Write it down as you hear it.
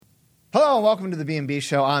Hello and welcome to the B&B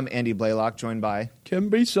Show. I'm Andy Blaylock, joined by...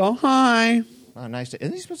 Kim Beasall, hi. Oh, nice to...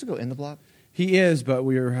 Isn't he supposed to go in the block? He is, but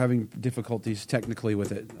we are having difficulties technically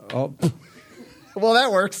with it. Oh, Well,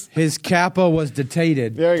 that works. his kappa was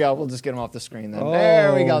detated. There we go. We'll just get him off the screen then.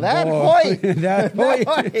 There we go. That boy. boy. That boy.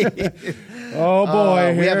 Oh,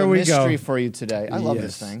 boy. We have a Here we mystery go. for you today. I love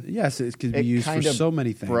this thing. Yes, it could be It used for kind of so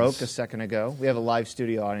many things. broke a second ago. We have a live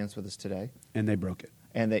studio audience with us today. And they broke it.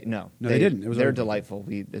 And they they didn't. It was they're our- delightful.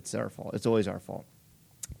 It's our fault. It's always our fault.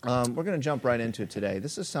 We're going to jump right into it today.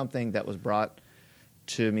 This is something that was brought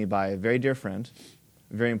to me by a very dear friend,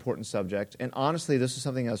 a very important subject. And honestly, this is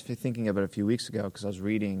something I was thinking about a few weeks ago because I was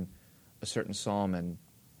reading a certain psalm and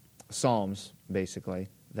Psalms, basically,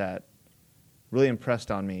 that really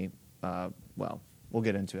impressed on me. Well, we'll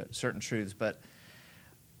get into it, certain truths. But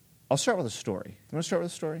I'll start with a story. You want to start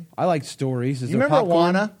with a story? I like stories. Is You there remember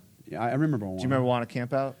popcorn? Awana? Yeah, I remember Awana. Do you remember Awana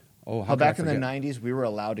Campout? Oh, how could I back in the forget? 90s we were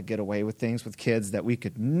allowed to get away with things with kids that we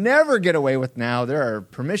could never get away with now. There are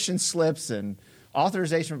permission slips and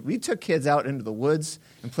authorization. We took kids out into the woods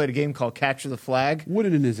and played a game called Capture the Flag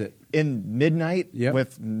Wooden is it? in midnight Yep.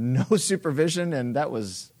 with no supervision, and that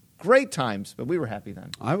was great times, but we were happy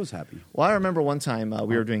then. I was happy. Well, I remember one time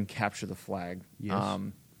we were doing Capture the Flag. Yes.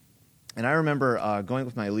 And I remember going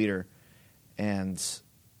with my leader, and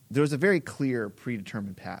there was a very clear,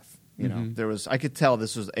 predetermined path. You know, I could tell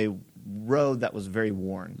this was a road that was very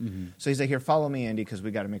worn. So he's like, here, follow me, Andy, because we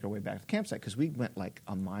got to make our way back to the campsite, because we went like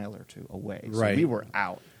a mile or two away. So Right. we were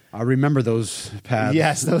out. I remember those paths.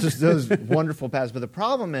 Yes, those wonderful paths. But the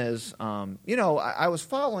problem is, I was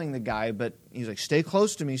following the guy, but he's like, stay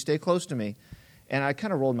close to me, stay close to me. And I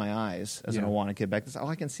kind of rolled my eyes as an Awana kid back.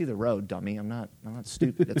 I can see the road, dummy. I'm not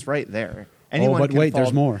stupid. It's right there. Anyone but can wait, fall-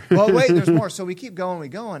 there's more. Well, wait, there's more. So we keep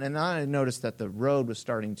going, and I noticed that the road was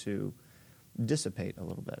starting to dissipate a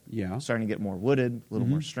little bit. Yeah. Starting to get more wooded, a little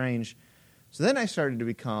more strange. So then I started to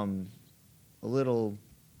become a little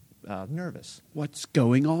nervous. What's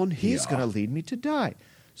going on here? He's going to lead me to die.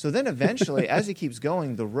 So then eventually, as he keeps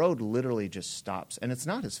going, the road literally just stops. And it's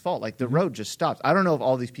not his fault. Like, the road just stops. I don't know if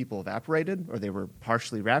all these people evaporated or they were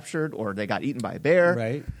partially raptured or they got eaten by a bear.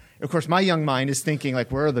 Right. Of course, my young mind is thinking,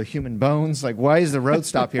 like, where are the human bones? Like, why is the road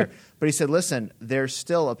stop here? But he said, listen, there's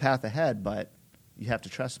still a path ahead, but you have to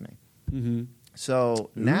trust me. Mm-hmm.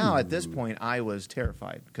 So now at this point, I was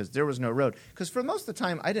terrified because there was no road. Because for most of the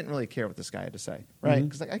time, I didn't really care what this guy had to say, right?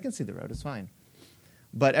 Because I can see the road, it's fine.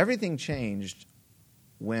 But everything changed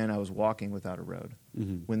when I was walking without a road,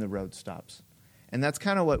 when the road stops. And that's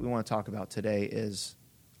kind of what we want to talk about today is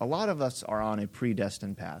a lot of us are on a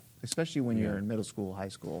predestined path, especially when you're in middle school, high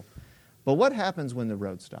school. But what happens when the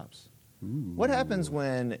road stops? What happens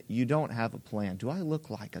when you don't have a plan? Do I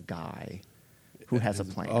look like a guy who has a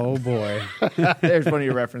plan? Oh, boy. There's one of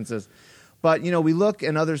your references. But, we look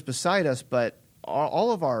and others beside us, but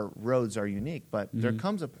all of our roads are unique. But there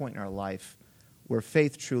comes a point in our life where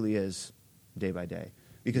faith truly is day by day.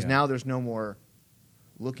 Because now there's no more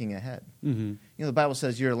looking ahead. The Bible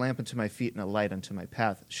says, you're a lamp unto my feet and a light unto my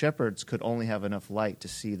path. Shepherds could only have enough light to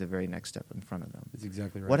see the very next step in front of them. That's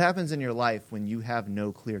exactly right. What happens in your life when you have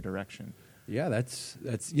no clear direction? Yeah, that's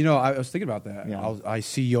I was thinking about that. Yeah. I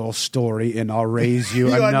see your story and I'll raise you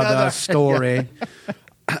You another another. story.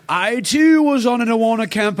 I too was on an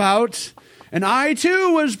Awana camp out, and I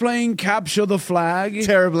too was playing Capture the Flag.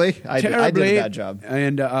 Terribly. I did a bad job.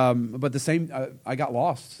 And but the same, I got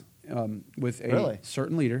lost with a Really?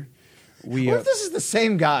 certain leader. What if this is the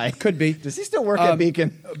same guy? Could be. Does he still work at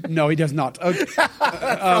Beacon? No, he does not.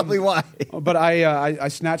 Probably why. But I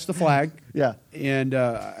snatched the flag. Yeah. And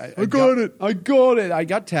I got it. I got it. I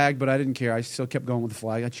got tagged, but I didn't care. I still kept going with the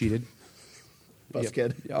flag. I cheated. Bus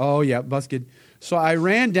kid. Oh, yeah, busted. So I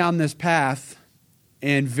ran down this path,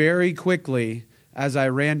 and very quickly, as I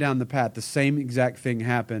ran down the path, the same exact thing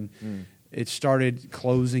happened. It started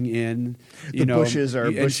closing in. The bushes are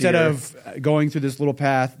Instead bushier. of going through this little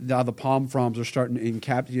path, now the palm fronds are starting to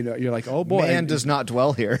encap. You're like, oh boy. Man does not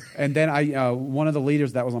dwell here. And then one of the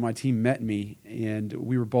leaders that was on my team met me, and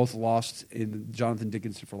we were both lost in Jonathan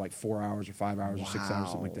Dickinson for like 4 hours or 5 hours or 6 hours,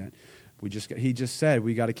 something like that. He just said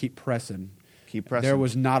we got to keep pressing. Keep pressing. There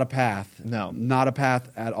was not a path. No. Not a path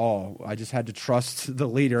at all. I just had to trust the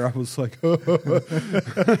leader. I was like,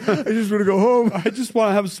 I just want to go home. I just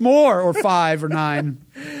want to have some more, or 5 or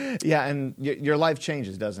 9. Yeah, and your life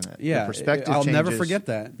changes, doesn't it? Yeah, your perspective I'll changes. never forget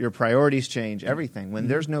that. Your priorities change, everything. When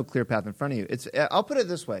there's no clear path in front of you. I'll put it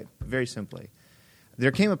this way, very simply.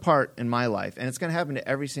 There came a part in my life, and it's going to happen to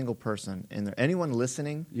every single person, and anyone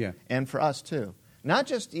listening, and for us too. Not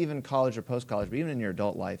just even college or post-college, but even in your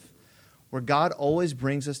adult life, where God always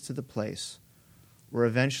brings us to the place where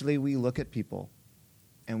eventually we look at people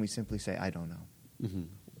and we simply say, I don't know. Mm-hmm.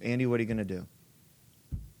 Andy, what are you going to do?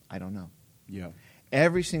 I don't know. Yeah.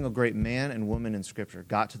 Every single great man and woman in Scripture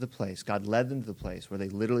got to the place, God led them to the place where they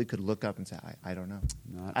literally could look up and say, I don't know.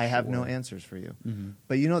 I have no answers for you. Mm-hmm.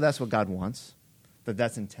 But that's what God wants,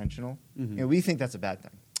 that's intentional. Mm-hmm. And we think that's a bad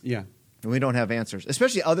thing. Yeah. And we don't have answers,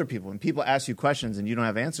 especially other people. When people ask you questions and you don't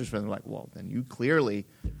have answers for them, like, well, then you clearly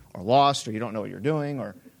are lost or you don't know what you're doing.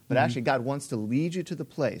 But actually, God wants to lead you to the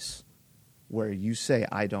place where you say,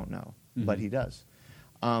 I don't know. But he does.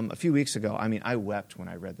 A few weeks ago, I wept when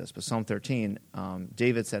I read this, but Psalm 13,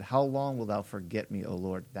 David said, how long will thou forget me, O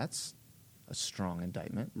Lord? That's a strong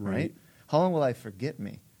indictment, right? How long will I forget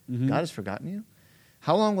me? Mm-hmm. God has forgotten you?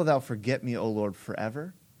 How long will thou forget me, O Lord,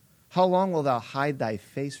 forever? How long will thou hide thy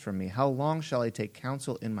face from me? How long shall I take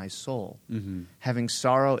counsel in my soul, having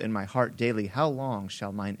sorrow in my heart daily? How long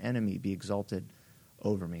shall mine enemy be exalted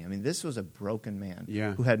over me? This was a broken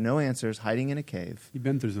man who had no answers, hiding in a cave. He'd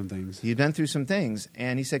been through some things. He'd been through some things.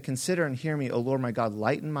 And he said, consider and hear me, O Lord my God,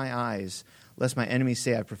 lighten my eyes, lest my enemies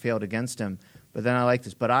say I prevailed against him. But then I like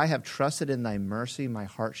this. But I have trusted in thy mercy. My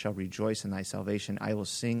heart shall rejoice in thy salvation. I will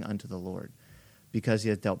sing unto the Lord, because he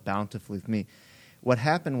has dealt bountifully with me. What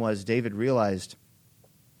happened was David realized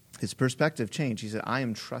his perspective changed. He said, I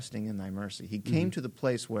am trusting in thy mercy. He came to the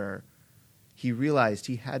place where he realized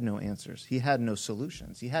he had no answers. He had no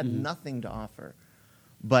solutions. He had nothing to offer.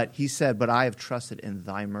 But he said, but I have trusted in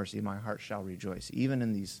thy mercy. My heart shall rejoice, even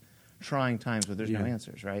in these trying times where there's no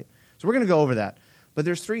answers, right? So we're going to go over that. But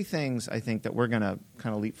there's three things, I think, that we're going to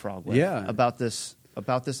kind of leapfrog with about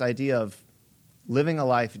this idea of living a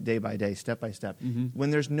life day by day, step by step,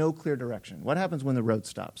 when there's no clear direction. What happens when the road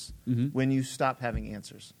stops? When you stop having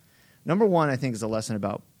answers? Number one, I think, is a lesson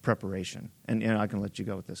about preparation. And I can let you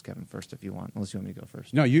go with this, Kevin, first if you want, unless you want me to go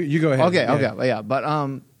first. No, you go ahead. Okay. Yeah. But I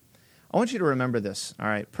want you to remember this, all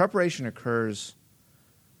right? Preparation occurs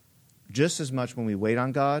just as much when we wait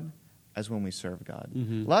on God as when we serve God.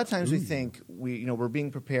 A lot of times we think we're being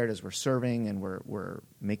prepared as we're serving and we're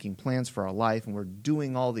making plans for our life and we're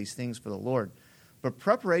doing all these things for the Lord. But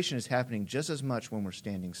preparation is happening just as much when we're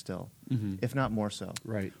standing still, if not more so.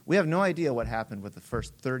 Right. We have no idea what happened with the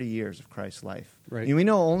first 30 years of Christ's life. Right. And we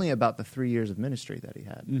know only about the 3 years of ministry that he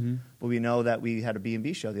had. But we know that we had a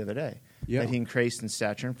B&B show the other day, that he increased in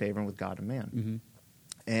stature and favor with God and man.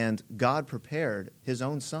 And God prepared his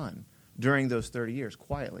own son during those 30 years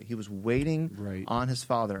quietly. He was waiting on his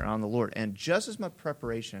Father and on the Lord. And just as much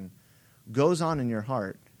preparation goes on in your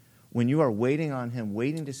heart when you are waiting on him,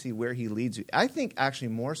 waiting to see where he leads you. I think actually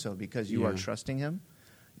more so because you are trusting him.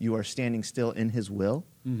 You are standing still in his will.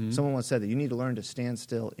 Someone once said that you need to learn to stand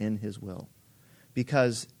still in his will,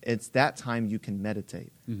 because it's that time you can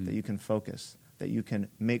meditate, that you can focus, that you can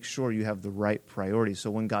make sure you have the right priorities. So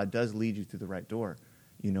when God does lead you through the right door,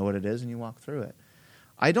 you know what it is and you walk through it.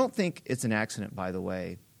 I don't think it's an accident, by the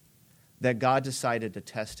way, that God decided to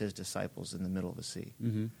test his disciples in the middle of the sea.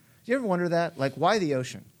 Do you ever wonder that? Like, why the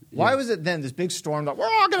ocean? Why was it then this big storm that we're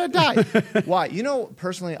all going to die? Why?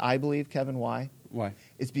 Personally, I believe, Kevin, why? Why?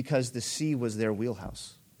 It's because the sea was their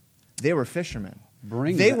wheelhouse. They were fishermen.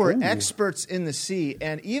 They were experts in the sea.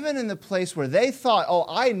 And even in the place where they thought, oh,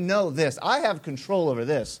 I know this, I have control over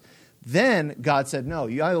this, then God said, no,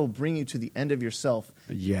 I will bring you to the end of yourself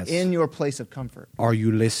in your place of comfort. Are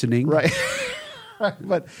you listening? Right.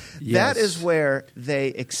 But that is where they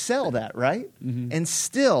excelled at, right? And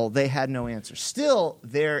still, they had no answer. Still,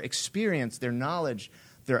 their experience, their knowledge,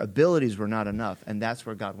 their abilities were not enough. And that's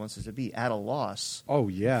where God wants us to be, at a loss for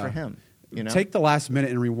him. Take the last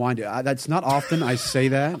minute and rewind it. That's not often I say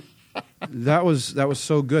that. That was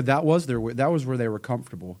so good. That was where they were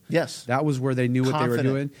comfortable. Yes. That was where they knew what they were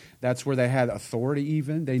doing. That's where they had authority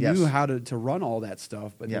even. They knew how to run all that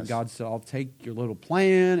stuff. But then God said, I'll take your little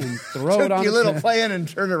plan and throw it on your little plan and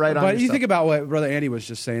turn it right on But yourself. you think about what Brother Andy was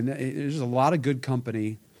just saying. There's a lot of good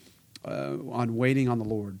company on waiting on the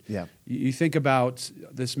Lord. Yeah. You think about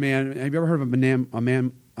this man. Have you ever heard of a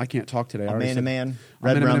man? I can't talk today. A man.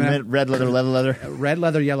 Red leather. Red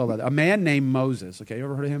leather, yellow leather. A man named Moses. Okay, you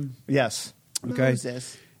ever heard of him? Yes. Okay.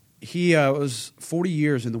 Moses. He was 40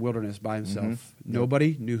 years in the wilderness by himself.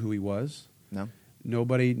 Nobody knew who he was. No.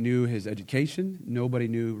 Nobody knew his education. Nobody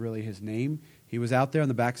knew really his name. He was out there on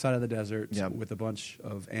the backside of the desert with a bunch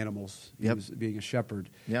of animals. He was being a shepherd.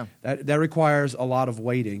 Yeah. That requires a lot of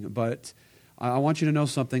waiting, but I want you to know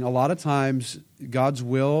something. A lot of times, God's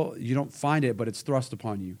will, you don't find it, but it's thrust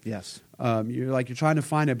upon you. Yes. You're trying to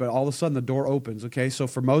find it, but all of a sudden the door opens. Okay, so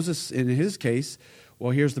for Moses, in his case,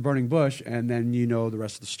 well, here's the burning bush, and then you know the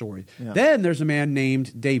rest of the story. Yeah. Then there's a man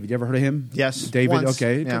named David. You ever heard of him? Yes. David, once.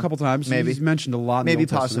 A couple times. Maybe. He's mentioned a lot in Maybe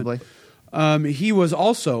the Old Testament. possibly. He was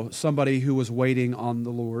also somebody who was waiting on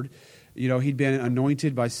the Lord. You know, he'd been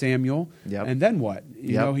anointed by Samuel. Yep. And then what?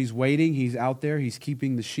 You Yep. know, he's waiting. He's out there. He's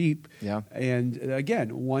keeping the sheep. Yeah. And again,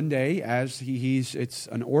 one day, as it's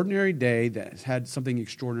an ordinary day that has had something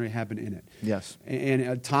extraordinary happen in it. Yes.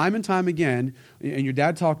 And time again, and your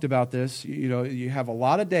dad talked about this, you know, you have a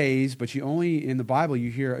lot of days, but you only, in the Bible,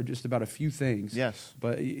 you hear just about a few things. Yes.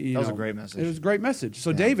 But That was a great message. It was a great message. So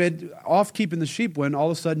Yeah. David, off keeping the sheep, when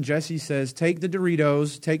all of a sudden Jesse says, take the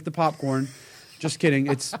Doritos, take the popcorn. Just kidding.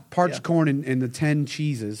 It's parched Yeah. corn and the 10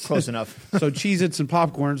 cheeses. Close enough. So Cheez-Its and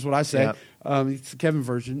popcorn is what I say. Yep. It's the Kevin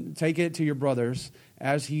version. Take it to your brothers.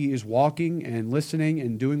 As he is walking and listening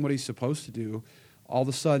and doing what he's supposed to do, all of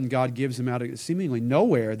a sudden God gives him out of seemingly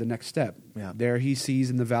nowhere the next step. Yeah. There he sees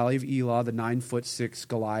in the valley of Elah the 9'6"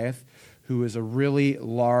 Goliath, who is a really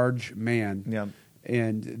large man. Yeah.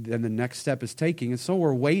 And then the next step is taking. And so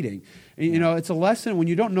we're waiting. And, you know, it's a lesson when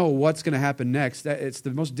you don't know what's going to happen next. It's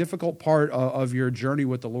the most difficult part of your journey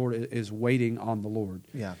with the Lord is waiting on the Lord.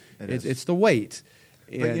 Yeah, It's the wait.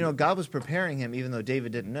 But, And- you know, God was preparing him even though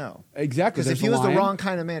David didn't know. Exactly. Because if There's he a was the lion. wrong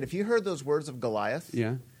kind of man, if you heard those words of Goliath,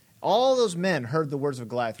 Yeah. all those men heard the words of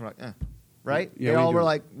Goliath and were like, right? Yeah, they we all do. were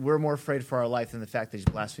like, we're more afraid for our life than the fact that he's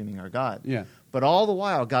blaspheming our God. Yeah. But all the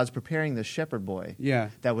while, God's preparing this shepherd boy Yeah.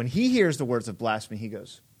 that when he hears the words of blasphemy, he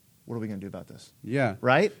goes, what are we going to do about this? Yeah.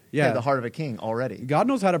 Right? Yeah. He had the heart of a king already. God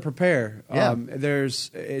knows how to prepare. Yeah.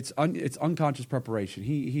 It's unconscious preparation.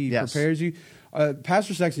 He Yes. prepares you.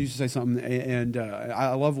 Pastor Sexton used to say something, and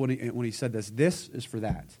I love when he said this. This is for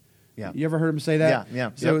that. Yeah. You ever heard him say that? Yeah,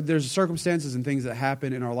 yeah, So yep. there's circumstances and things that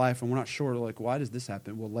happen in our life, and we're not sure, like, why does this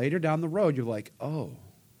happen? Well, later down the road, you're like, oh,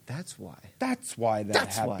 That's why. that's why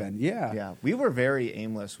That's happened. why. Yeah. Yeah. We were very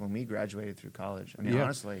aimless when we graduated through college. I mean, Yeah.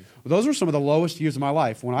 honestly. Those were some of the lowest years of my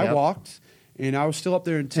life. When I Yep. walked, and I was still up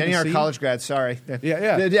there in To any Tennessee. of our college grads, sorry.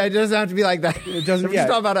 Yeah. It doesn't have to be like that. It doesn't- We're yeah. just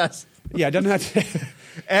talking about us. Yeah, it doesn't have to.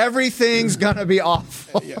 Everything's going to be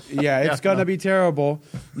awful. Yeah, it's going to be terrible.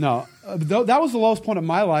 No, that was the lowest point of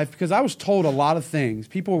my life because I was told a lot of things.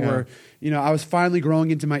 People were, I was finally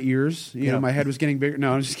growing into my ears. You know, my head was getting bigger.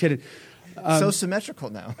 No, I'm just kidding. So symmetrical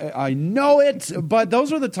now. I know it, but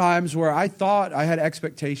those are the times where I thought I had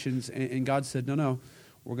expectations, and God said, no,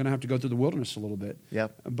 we're going to have to go through the wilderness a little bit.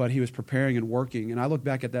 Yep. But he was preparing and working. And I look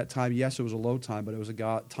back at that time, yes, it was a low time, but it was a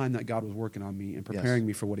time that God was working on me and preparing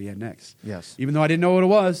me for what he had next. Yes. Even though I didn't know what it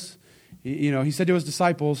was. He said to his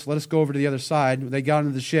disciples, let us go over to the other side. They got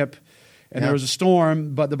into the ship, and there was a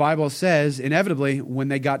storm, but the Bible says, inevitably, when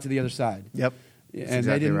they got to the other side. Yep. And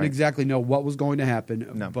they didn't exactly know what was going to happen,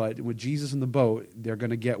 No. but with Jesus in the boat, they're going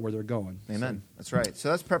to get where they're going. Amen. That's right. So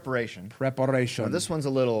that's preparation. Preparation. Now, this one's a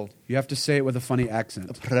little You have to say it with a funny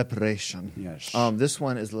accent. preparation. Yes. This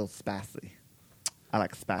one is a little spicy. I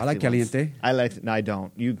like spicy. I like ones. caliente. I like. No, I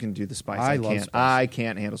don't. You can do the spice. I I love can't. spice. I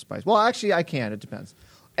can't handle spice. Well, actually, I can. It depends.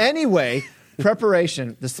 Anyway,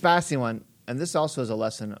 preparation. The spicy one, and this also is a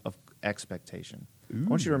lesson of expectation. I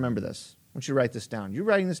want you to remember this. I want you to write this down. You're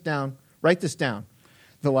writing this down. Write this down.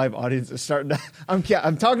 The live audience is starting to.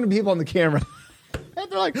 I'm talking to people on the camera,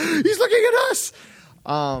 and they're like, "He's looking at us."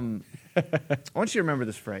 I want you to remember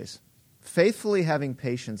this phrase: faithfully having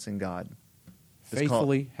patience in God.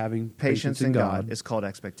 Faithfully having Patience in God is called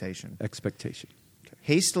expectation. Expectation. Okay.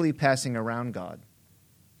 Hastily passing around God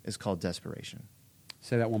is called desperation.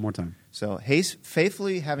 Say that one more time. So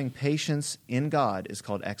faithfully having patience in God is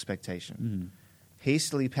called expectation.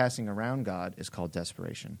 Hastily passing around God is called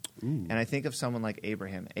desperation. Ooh. And I think of someone like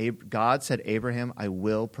Abraham. God said, Abraham, I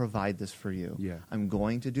will provide this for you. Yeah. I'm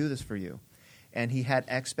going to do this for you. And he had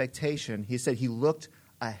expectation. He said he looked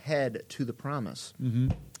ahead to the promise. Mm-hmm.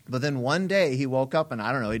 But then one day he woke up and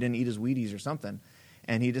I don't know, he didn't eat his Wheaties or something.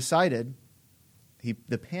 And he decided,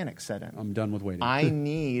 the panic set in. I'm done with waiting. I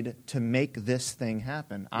need to make this thing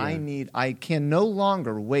happen. Yeah. I can no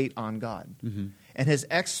longer wait on God. Mm-hmm. And his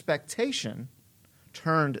expectation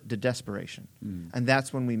turned to desperation. And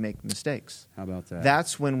that's when we make mistakes. How about that?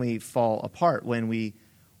 That's when we fall apart. When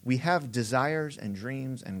we have desires and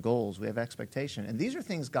dreams and goals. We have expectation. And these are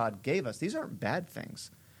things God gave us. These aren't bad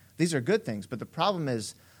things. These are good things. But the problem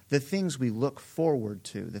is the things we look forward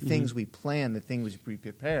to, the things we plan, the things we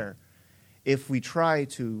prepare. If we try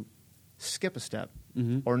to skip a step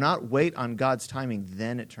or not wait on God's timing,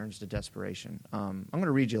 then it turns to desperation. I'm going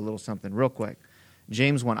to read you a little something real quick.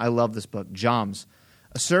 James 1, I love this book. Joms,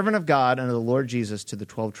 a servant of God under the Lord Jesus to the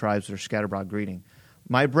 12 tribes that are scattered abroad greeting.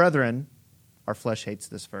 My brethren, our flesh hates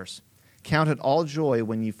this verse, count it all joy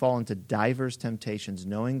when you fall into divers temptations,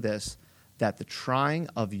 knowing this, that the trying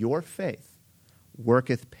of your faith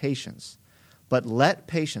worketh patience. But let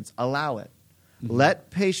patience, allow it, Let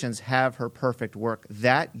patience have her perfect work,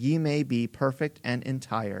 that ye may be perfect and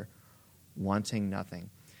entire, wanting nothing.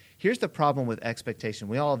 Here's the problem with expectation.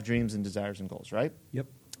 We all have dreams and desires and goals, right? Yep.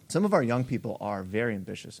 Some of our young people are very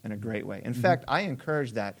ambitious in a great way. In fact, I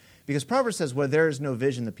encourage that because Proverbs says, where there is no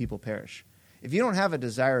vision, the people perish. If you don't have a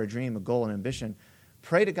desire, a dream, a goal, an ambition,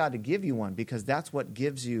 pray to God to give you one, because that's what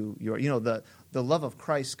gives you your, the love of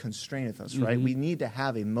Christ constraineth us, right? We need to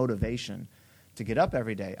have a motivation to get up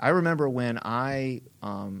every day. I remember when I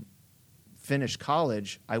finished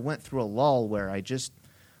college, I went through a lull where I just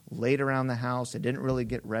laid around the house. I didn't really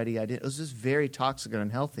get ready. It was just very toxic and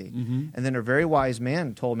unhealthy. And then a very wise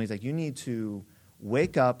man told me, he's like, you need to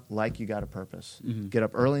wake up like you got a purpose. Get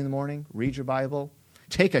up early in the morning, read your Bible,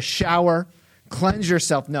 take a shower, cleanse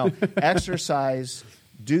yourself. No, exercise,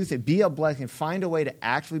 be a blessing. Find a way to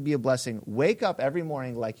actually be a blessing. Wake up every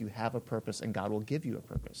morning like you have a purpose, and God will give you a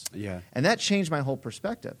purpose. Yeah. And that changed my whole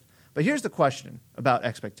perspective. But here's the question about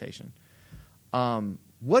expectation.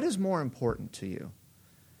 What is more important to you?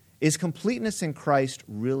 Is completeness in Christ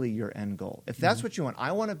really your end goal? If that's what you want,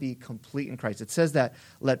 I want to be complete in Christ. It says that,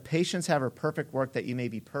 let patience have her perfect work, that you may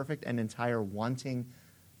be perfect and entire, wanting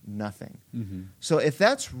nothing. So if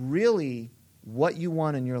that's really what you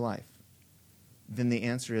want in your life, then the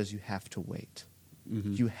answer is you have to wait.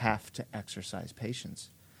 You have to exercise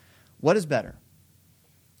patience. What is better?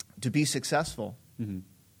 To be successful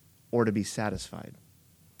or to be satisfied?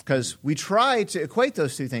 Because we try to equate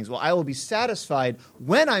those two things. Well, I will be satisfied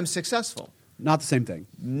when I'm successful. Not the same thing.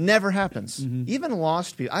 Never happens. Even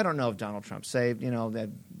lost people. I don't know if Donald Trump saved, that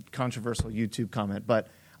controversial YouTube comment, but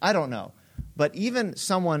I don't know. But even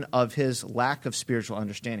someone of his lack of spiritual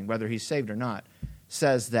understanding, whether he's saved or not,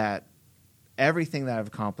 says that everything that I've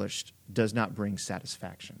accomplished does not bring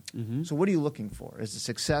satisfaction. So what are you looking for? Is it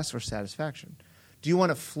success or satisfaction? Do you want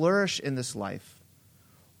to flourish in this life?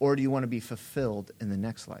 Or do you want to be fulfilled in the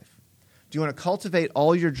next life? Do you want to cultivate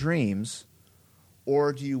all your dreams,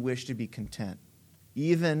 or do you wish to be content,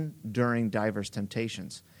 even during diverse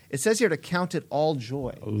temptations? It says here to count it all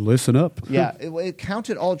joy. Listen up. Yeah, count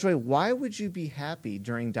it all joy. Why would you be happy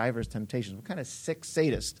during diverse temptations? What kind of sick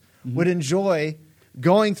sadist would enjoy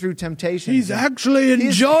going through temptations? He's actually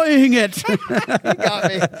enjoying it. He got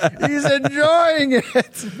me. He's enjoying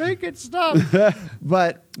it. Make it stop.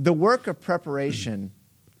 But the work of preparation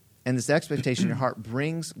and this expectation in your heart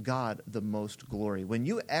brings God the most glory. When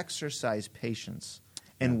you exercise patience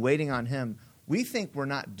and waiting on Him, we think we're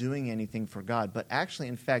not doing anything for God, but actually,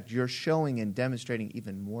 in fact, you're showing and demonstrating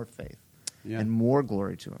even more faith and more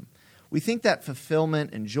glory to Him. We think that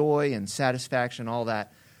fulfillment and joy and satisfaction, all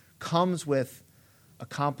that, comes with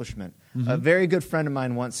accomplishment. A very good friend of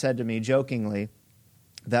mine once said to me jokingly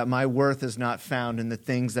that my worth is not found in the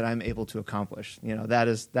things that I'm able to accomplish. That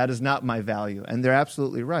is not my value. And they're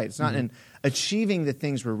absolutely right. It's not in achieving the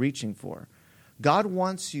things we're reaching for. God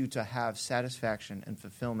wants you to have satisfaction and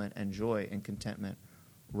fulfillment and joy and contentment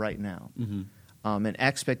right now. And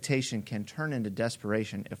expectation can turn into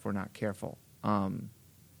desperation if we're not careful.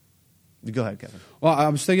 Go ahead, Kevin. Well, I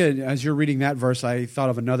was thinking, as you're reading that verse, I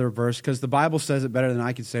thought of another verse, because the Bible says it better than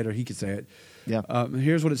I could say it or he could say it. Yeah.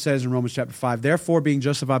 Here's what it says in Romans chapter 5. Therefore, being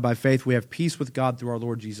justified by faith, we have peace with God through our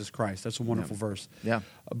Lord Jesus Christ. That's a wonderful verse. Yeah.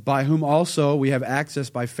 By whom also we have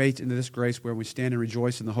access by faith into this grace, where we stand and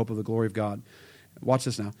rejoice in the hope of the glory of God. Watch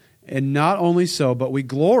this now. And not only so, but we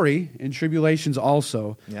glory in tribulations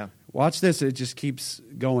also. Yeah. Watch this. It just keeps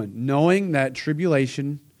going. Knowing that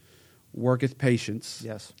tribulation worketh patience.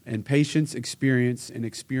 Yes. And patience experience, and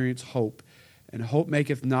experience hope. And hope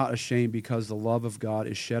maketh not ashamed, because the love of God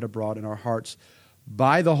is shed abroad in our hearts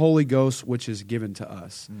by the Holy Ghost, which is given to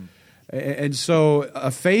us. And so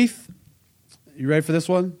a faith, you ready for this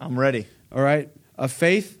one? I'm ready. All right. A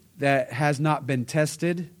faith that has not been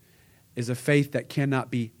tested is a faith that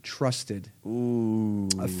cannot be trusted. Ooh.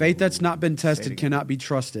 A faith that's not been tested cannot be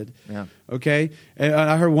trusted. Yeah. Okay? And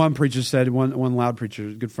I heard one preacher said, one loud preacher,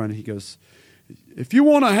 a good friend, he goes, if you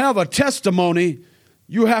want to have a testimony,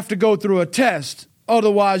 you have to go through a test.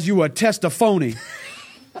 Otherwise, you a test-a-phony.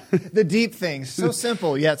 The deep things. So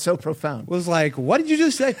simple, yet so profound. Was like, what did you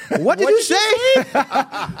just say? What did you say?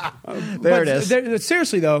 There it is.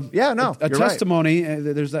 Seriously, though. Yeah, no, A you're testimony,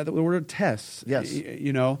 there's that word test. Yes.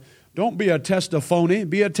 Don't be a test-a-phony,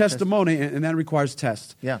 be a testimony, and that requires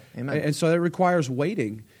test. Yeah, amen. And so that requires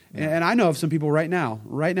waiting. Yeah. And I know of some people right now,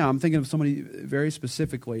 I'm thinking of somebody very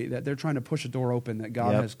specifically that they're trying to push a door open that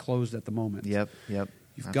God has closed at the moment. Yep.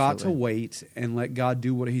 You've got to wait and let God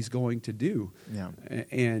do what He's going to do. Yeah.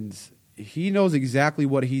 And He knows exactly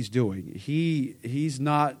what He's doing. He's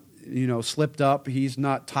not slipped up. He's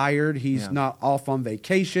not tired. He's Yeah. not off on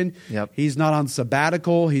vacation. Yep. He's not on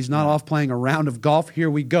sabbatical. He's not off playing a round of golf. Here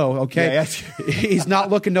we go. Okay. Yeah, He's not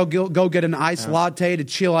looking to go get an iced latte to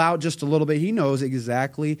chill out just a little bit. He knows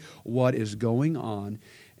exactly what is going on.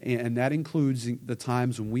 And that includes the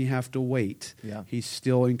times when we have to wait. Yeah. He's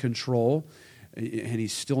still in control, and he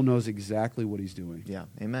still knows exactly what he's doing. Yeah,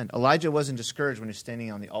 amen. Elijah wasn't discouraged when he was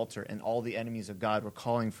standing on the altar and all the enemies of God were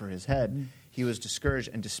calling for his head. He was discouraged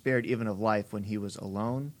and despaired even of life when he was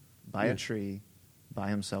alone by a tree, by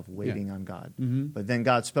himself, waiting on God. But then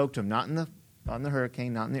God spoke to him, not in the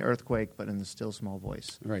hurricane, not in the earthquake, but in the still small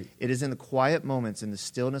voice. Right. It is in the quiet moments, in the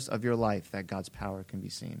stillness of your life, that God's power can be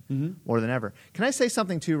seen more than ever. Can I say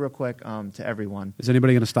something too real quick to everyone? Is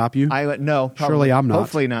anybody going to stop you? No, probably. Surely I'm not.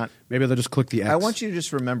 Hopefully not. Maybe they'll just click the X. I want you to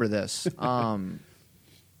just remember this.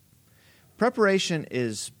 Preparation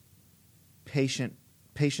is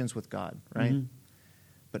patience with God, right?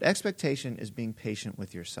 But expectation is being patient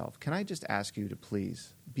with yourself. Can I just ask you to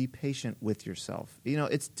please be patient with yourself?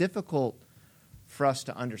 It's difficult for us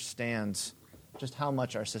to understand just how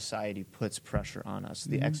much our society puts pressure on us,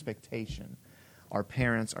 the expectation, our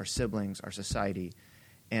parents, our siblings, our society.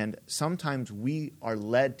 And sometimes we are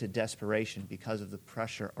led to desperation because of the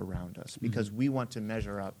pressure around us, because we want to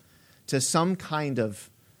measure up to some kind of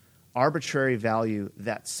arbitrary value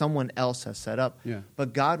that someone else has set up. Yeah.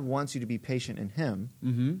 But God wants you to be patient in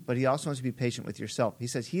him, but he also wants you to be patient with yourself. He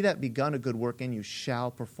says, he that begun a good work in you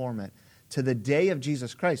shall perform it to the day of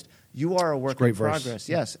Jesus Christ. You are a work in progress.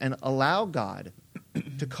 Yes, and allow God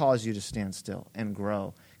to cause you to stand still and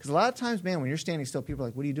grow. Because a lot of times, man, when you're standing still, people are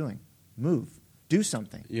like, what are you doing? Move. Do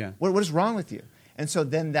something. Yeah. What is wrong with you? And so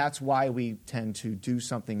then that's why we tend to do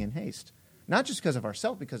something in haste. Not just because of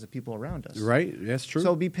ourselves, because of people around us. Right, that's true.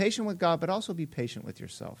 So be patient with God, but also be patient with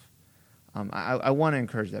yourself. I want to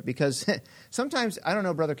encourage that because sometimes, I don't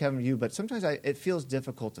know, Brother Kevin, you, but sometimes it feels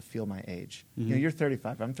difficult to feel my age. You're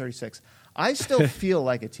 35, I'm 36. I still feel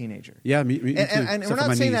like a teenager. Yeah, me too. And we're Except for my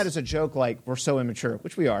not saying knees. that as a joke, like we're so immature,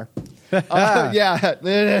 which we are. Yeah.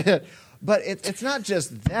 But it's not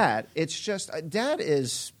just that. It's just, Dad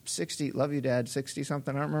is 60, love you, Dad,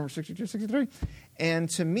 60-something. I don't remember, 62, 63. And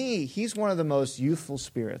to me, he's one of the most youthful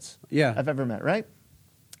spirits I've ever met, right?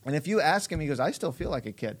 And if you ask him, he goes, I still feel like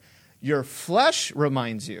a kid. Your flesh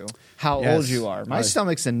reminds you how old you are. My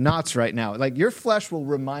stomach's in knots right now. Like, your flesh will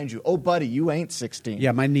remind you, oh, buddy, you ain't 16.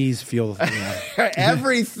 Yeah, my knees feel...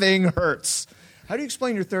 Everything hurts. How do you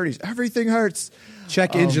explain your 30s? Everything hurts.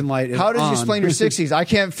 Check engine light is How did you on. explain your 60s? I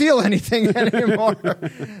can't feel anything anymore.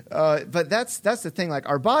 But that's the thing. Like,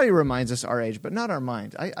 our body reminds us our age, but not our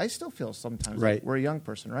mind. I still feel sometimes like we're a young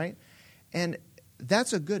person, right? And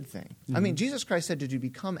that's a good thing. I mean, Jesus Christ said, did you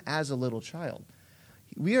become as a little child?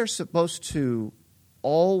 We are supposed to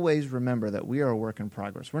always remember that we are a work in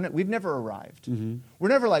progress. We've never arrived. We're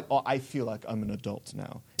never like, oh, I feel like I'm an adult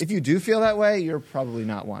now. If you do feel that way, you're probably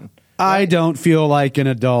not one. I don't feel like an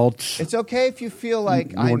adult. It's okay if you feel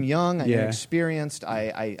like I'm young, I'm inexperienced,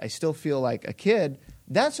 I still feel like a kid.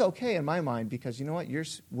 That's okay in my mind because you know what?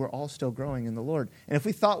 We're all still growing in the Lord. And if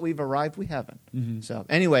we thought we've arrived, we haven't. So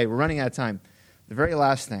anyway, we're running out of time. The very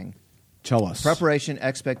last thing. Tell us. Preparation,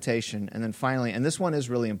 expectation, and then finally, and this one is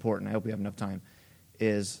really important, I hope we have enough time,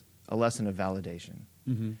 is a lesson of validation.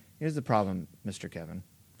 Here's the problem, Mr. Kevin.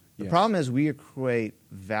 The problem is we equate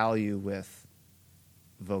value with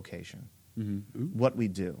vocation, what we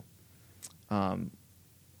do.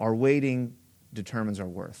 Our waiting determines our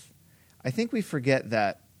worth. I think we forget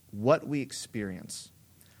that what we experience,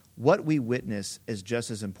 what we witness is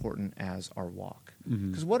just as important as our walk.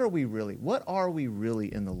 Because what are we really? What are we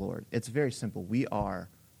really in the Lord? It's very simple. We are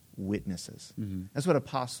witnesses. That's what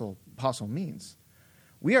apostle means.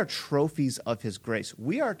 We are trophies of his grace.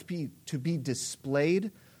 We are to be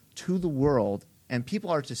displayed to the world, and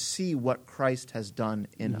people are to see what Christ has done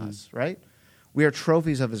in us, right? We are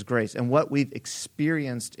trophies of his grace and what we've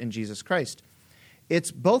experienced in Jesus Christ.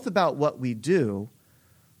 It's both about what we do,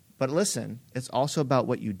 but listen, it's also about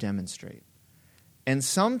what you demonstrate. And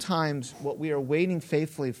sometimes what we are waiting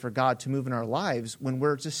faithfully for God to move in our lives, when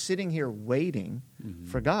we're just sitting here waiting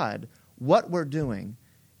for God, what we're doing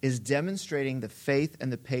is demonstrating the faith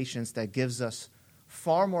and the patience that gives us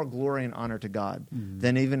far more glory and honor to God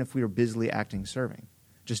than even if we were busily acting serving,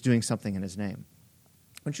 just doing something in his name.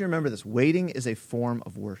 I want you to remember this. Waiting is a form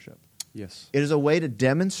of worship. Yes. It is a way to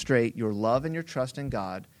demonstrate your love and your trust in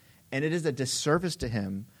God, and it is a disservice to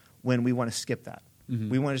him when we want to skip that.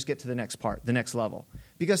 We want to just get to the next part, the next level.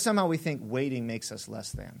 Because somehow we think waiting makes us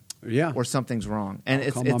less than. Yeah. Or something's wrong. And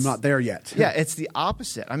I'm not there yet. Yeah, it's the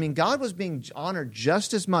opposite. I mean, God was being honored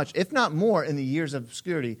just as much, if not more, in the years of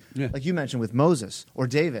obscurity, like you mentioned with Moses or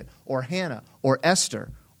David or Hannah or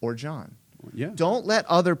Esther or John. Yeah. Don't let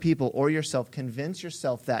other people or yourself convince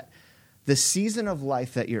yourself that the season of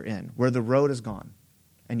life that you're in, where the road is gone,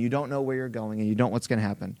 and you don't know where you're going and you don't know what's going to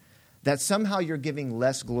happen, that somehow you're giving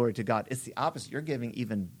less glory to God. It's the opposite. You're giving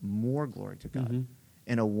even more glory to God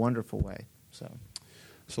in a wonderful way. So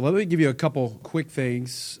let me give you a couple quick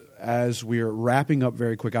things as we're wrapping up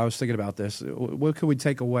very quick. I was thinking about this. What could we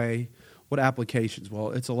take away? What applications?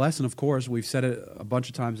 Well, it's a lesson, of course. We've said it a bunch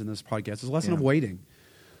of times in this podcast. It's a lesson of waiting.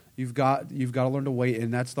 You've got to learn to wait,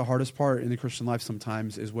 and that's the hardest part in the Christian life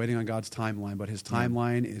sometimes is waiting on God's timeline. But His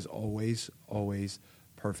timeline is always, always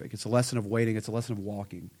perfect. It's a lesson of waiting. It's a lesson of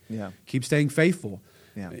walking. Yeah. Keep staying faithful.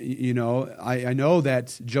 Yeah. You know, I know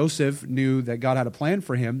that Joseph knew that God had a plan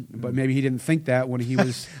for him, but maybe he didn't think that when he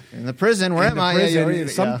was in the prison. Where am I?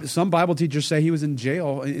 Prison. Some Bible teachers say he was in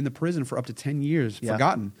jail in the prison for up to 10 years,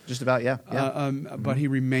 forgotten. Just about, But he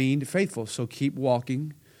remained faithful. So keep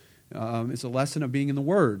walking. It's a lesson of being in the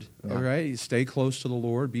Word. All right, stay close to the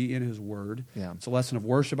Lord. Be in His Word. Yeah. It's a lesson of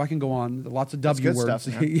worship. I can go on. Lots of W words.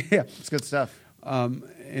 Stuff, yeah, it's good stuff.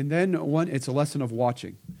 And then it's a lesson of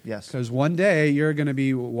watching. Yes. Because one day you're going to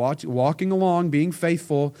be walking along, being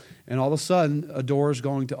faithful, and all of a sudden a door is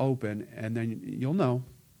going to open, and then you'll know.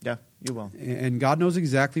 Yeah, you will. And God knows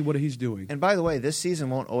exactly what He's doing. And by the way, this season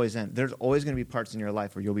won't always end. There's always going to be parts in your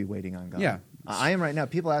life where you'll be waiting on God. Yeah. I am right now.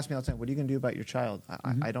 People ask me all the time, what are you going to do about your child?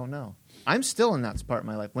 I don't know. I'm still in that part of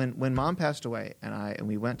my life. When Mom passed away, after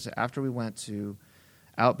we went to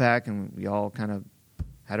Outback, and we all kind of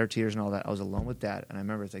had our tears and all that, I was alone with Dad. And I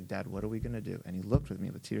remember it's like, Dad, what are we going to do? And he looked with me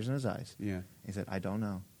with tears in his eyes. Yeah. He said, I don't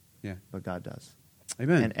know. Yeah. But God does.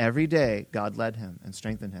 Amen. And every day, God led him and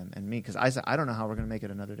strengthened him and me. Because I said, I don't know how we're going to make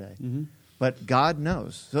it another day. But God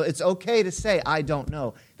knows. So it's okay to say, I don't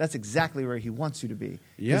know. That's exactly where He wants you to be.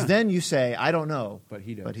 Because then you say, I don't know. But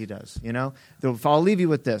He does. But He does. You know? I'll leave you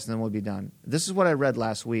with this, and then we'll be done. This is what I read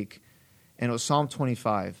last week. And it was Psalm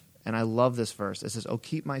 25. And I love this verse. It says, Oh,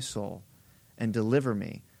 keep my soul and deliver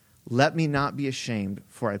me. Let me not be ashamed,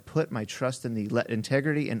 for I put my trust in Thee. Let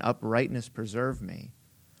integrity and uprightness preserve me,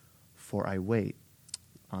 for I wait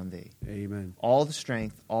on Thee. Amen. All the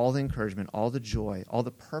strength, all the encouragement, all the joy, all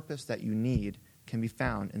the purpose that you need can be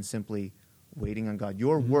found in simply waiting on God.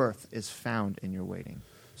 Your worth is found in your waiting.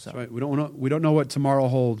 So That's right. We don't know what tomorrow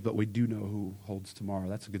holds, but we do know who holds tomorrow.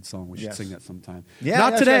 That's a good song. We should Yes. sing that sometime. Yeah,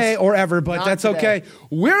 Not today or ever, but Not that's today. okay.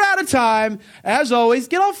 We're out of time. As always,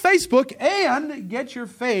 get on Facebook and get your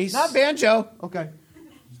face. not banjo. Okay.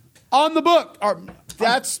 On the book.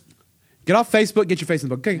 That's Get off Facebook, get your face in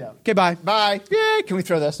the book. Okay, Yeah. okay, bye. bye. Yay! Can we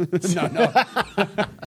throw this? No.